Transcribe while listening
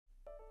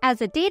As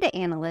a data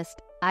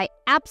analyst, I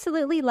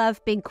absolutely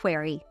love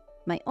BigQuery.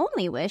 My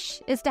only wish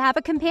is to have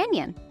a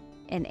companion,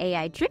 an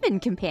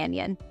AI-driven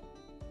companion.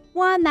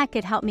 One that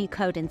could help me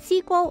code in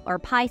SQL or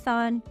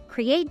Python,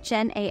 create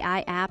Gen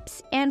AI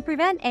apps, and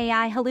prevent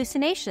AI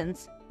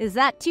hallucinations. Is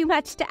that too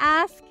much to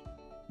ask?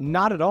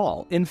 Not at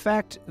all. In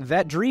fact,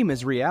 that dream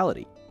is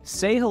reality.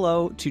 Say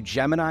hello to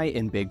Gemini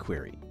in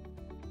BigQuery.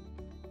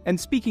 And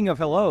speaking of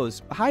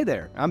hellos, hi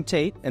there, I'm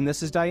Tate, and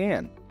this is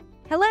Diane.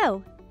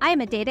 Hello, I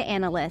am a data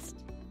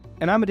analyst.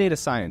 And I'm a data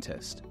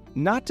scientist.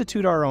 Not to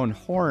toot our own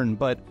horn,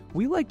 but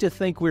we like to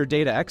think we're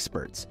data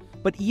experts.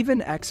 But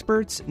even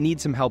experts need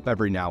some help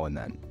every now and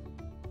then.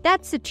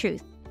 That's the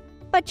truth.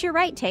 But you're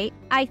right, Tate.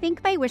 I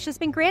think my wish has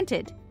been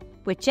granted.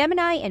 With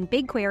Gemini and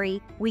BigQuery,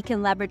 we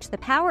can leverage the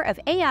power of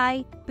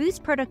AI,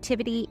 boost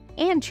productivity,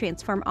 and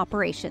transform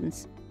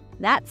operations.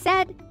 That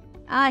said,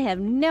 I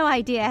have no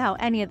idea how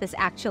any of this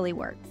actually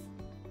works.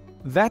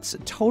 That's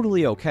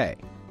totally okay.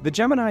 The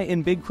Gemini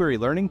in BigQuery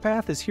learning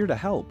path is here to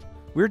help.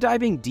 We're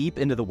diving deep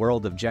into the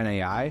world of Gen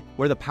AI,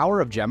 where the power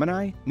of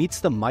Gemini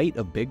meets the might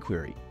of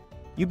BigQuery.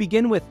 You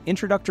begin with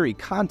introductory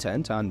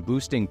content on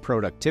boosting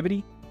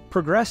productivity,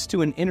 progress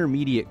to an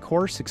intermediate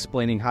course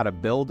explaining how to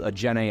build a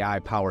Gen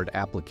AI-powered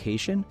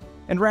application,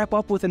 and wrap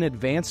up with an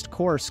advanced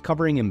course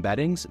covering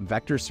embeddings,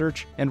 vector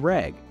search, and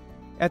RAG.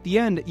 At the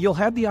end, you'll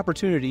have the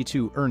opportunity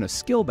to earn a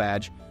skill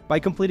badge by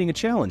completing a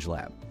challenge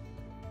lab.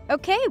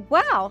 Okay,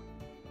 wow!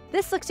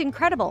 This looks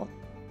incredible.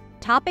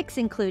 Topics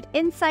include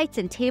Insights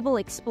and Table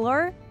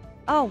Explorer.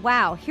 Oh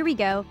wow, here we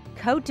go.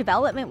 Code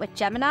development with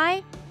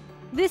Gemini?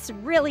 This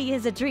really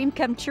is a dream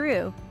come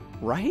true.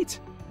 Right?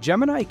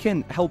 Gemini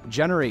can help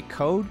generate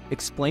code,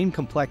 explain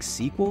complex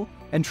SQL,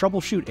 and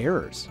troubleshoot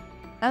errors.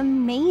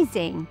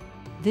 Amazing.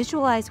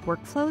 Visualize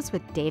workflows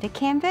with Data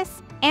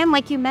Canvas. And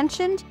like you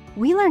mentioned,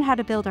 we learn how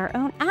to build our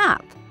own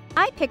app.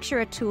 I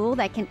picture a tool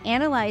that can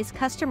analyze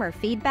customer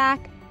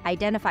feedback,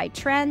 identify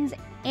trends,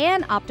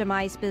 and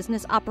optimize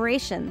business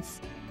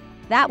operations.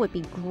 That would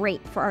be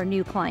great for our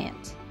new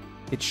client.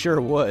 It sure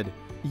would.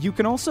 You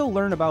can also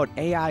learn about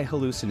AI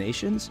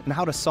hallucinations and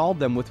how to solve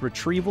them with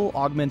Retrieval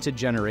Augmented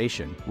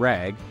Generation,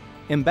 RAG,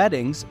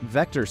 embeddings,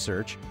 vector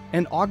search,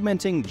 and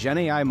augmenting Gen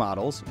AI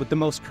models with the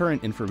most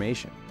current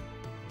information.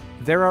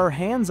 There are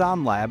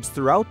hands-on labs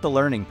throughout the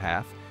learning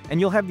path, and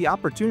you'll have the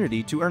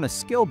opportunity to earn a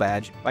skill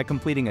badge by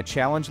completing a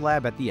challenge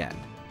lab at the end.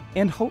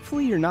 And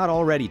hopefully you're not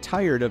already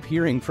tired of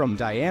hearing from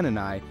Diane and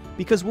I,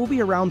 because we'll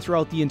be around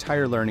throughout the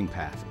entire learning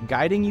path,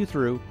 guiding you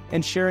through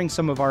and sharing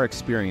some of our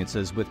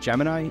experiences with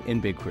Gemini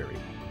in BigQuery.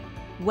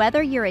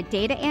 Whether you're a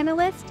data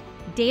analyst,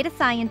 data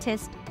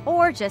scientist,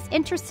 or just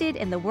interested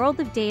in the world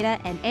of data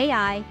and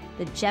AI,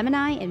 the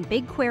Gemini and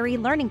BigQuery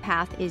learning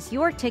path is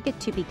your ticket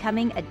to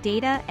becoming a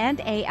data and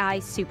AI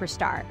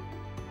superstar.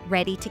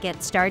 Ready to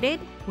get started?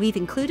 We've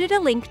included a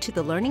link to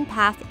the learning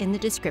path in the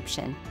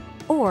description,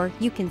 or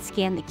you can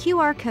scan the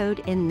QR code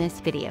in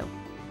this video.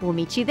 We'll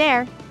meet you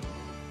there.